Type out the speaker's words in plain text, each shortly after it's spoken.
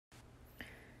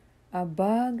A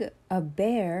bug, a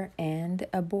bear, and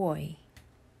a boy.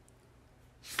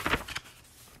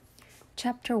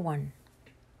 Chapter 1.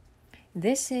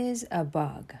 This is a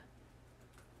bug.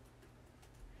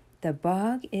 The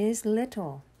bug is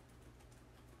little.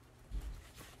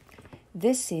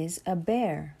 This is a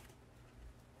bear.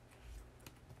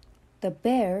 The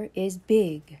bear is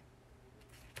big.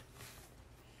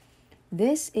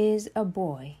 This is a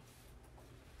boy.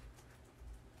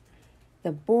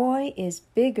 The boy is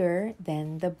bigger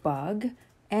than the bug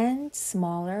and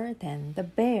smaller than the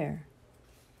bear.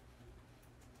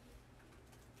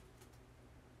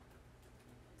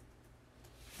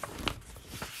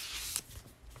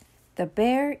 The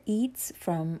bear eats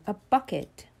from a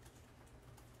bucket.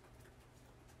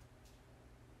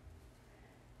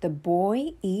 The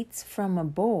boy eats from a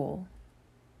bowl.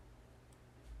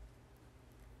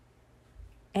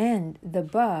 And the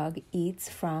bug eats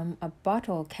from a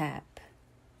bottle cap.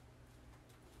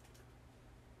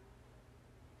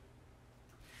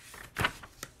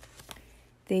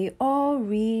 They all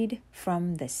read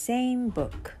from the same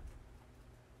book.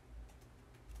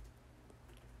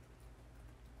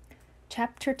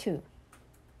 Chapter 2.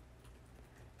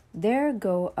 There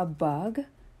go a bug,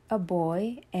 a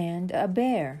boy, and a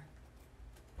bear.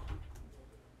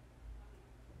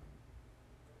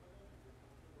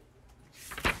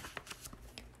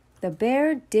 The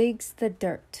bear digs the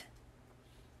dirt.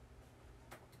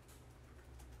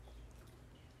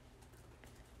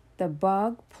 The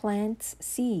bug plants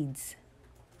seeds.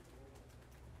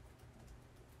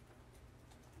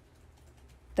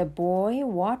 The boy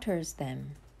waters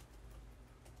them.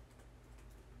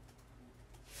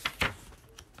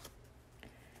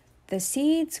 The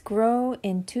seeds grow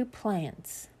into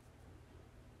plants.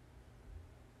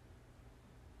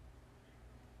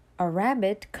 A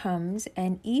rabbit comes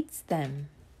and eats them.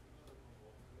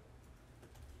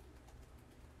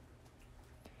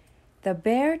 The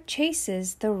bear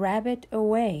chases the rabbit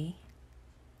away.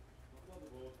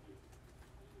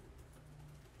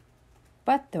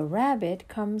 But the rabbit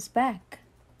comes back.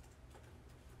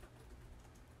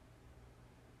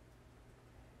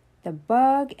 The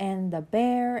bug and the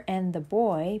bear and the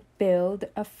boy build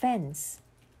a fence.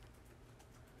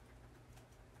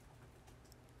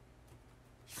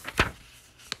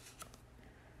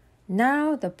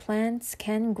 Now the plants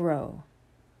can grow.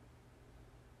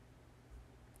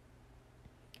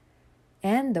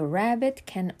 And the rabbit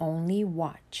can only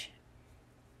watch.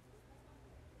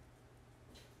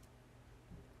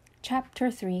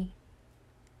 Chapter 3.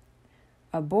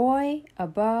 A boy, a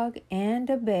bug, and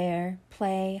a bear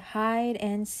play hide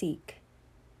and seek.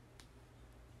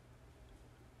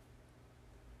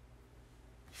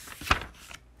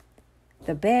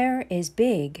 The bear is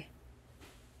big.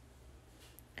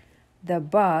 The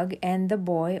bug and the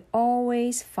boy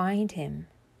always find him.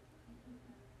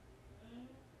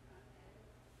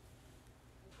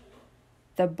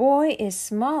 The boy is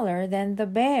smaller than the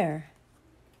bear.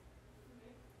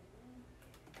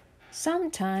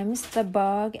 Sometimes the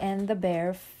bug and the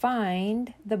bear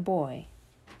find the boy.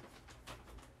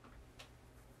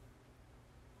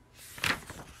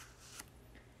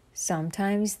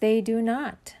 Sometimes they do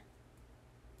not.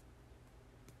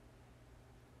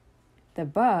 The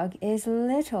bug is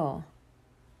little.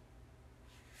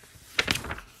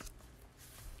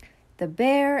 The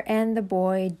bear and the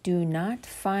boy do not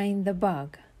find the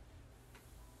bug.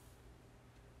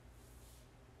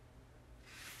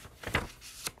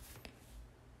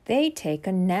 They take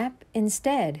a nap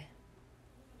instead.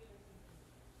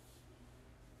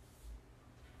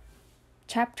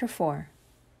 Chapter 4.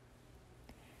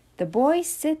 The boy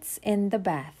sits in the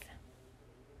bath.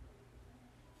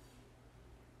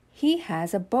 He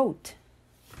has a boat.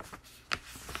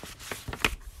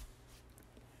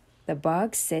 The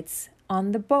bug sits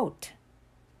on the boat.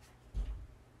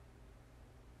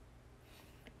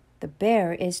 The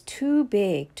bear is too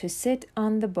big to sit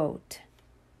on the boat.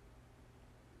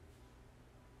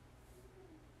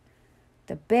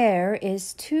 The bear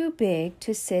is too big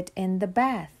to sit in the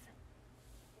bath.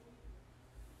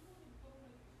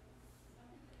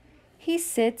 He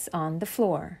sits on the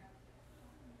floor.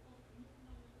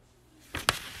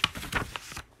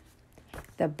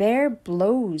 The bear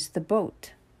blows the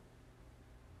boat.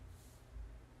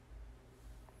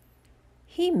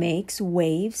 He makes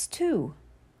waves too.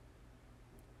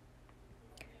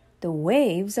 The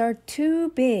waves are too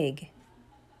big.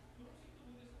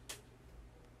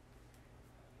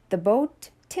 The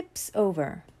boat tips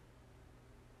over.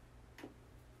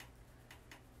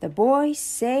 The boy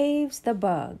saves the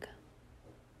bug.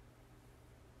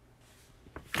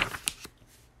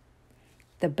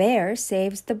 The bear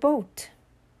saves the boat.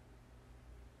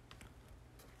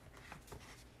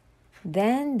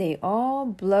 Then they all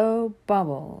blow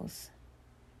bubbles.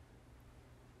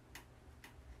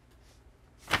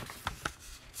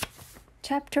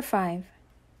 Chapter 5.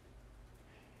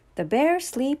 The bear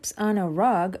sleeps on a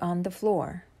rug on the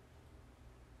floor.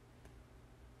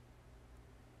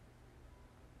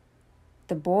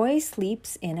 The boy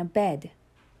sleeps in a bed.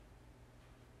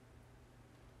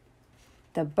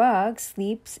 The bug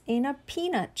sleeps in a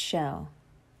peanut shell.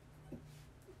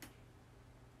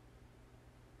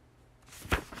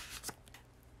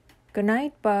 Good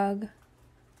night, bug.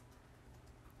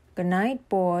 Good night,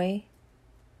 boy.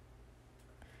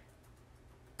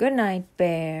 Good night,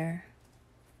 bear.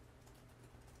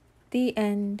 The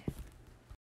end.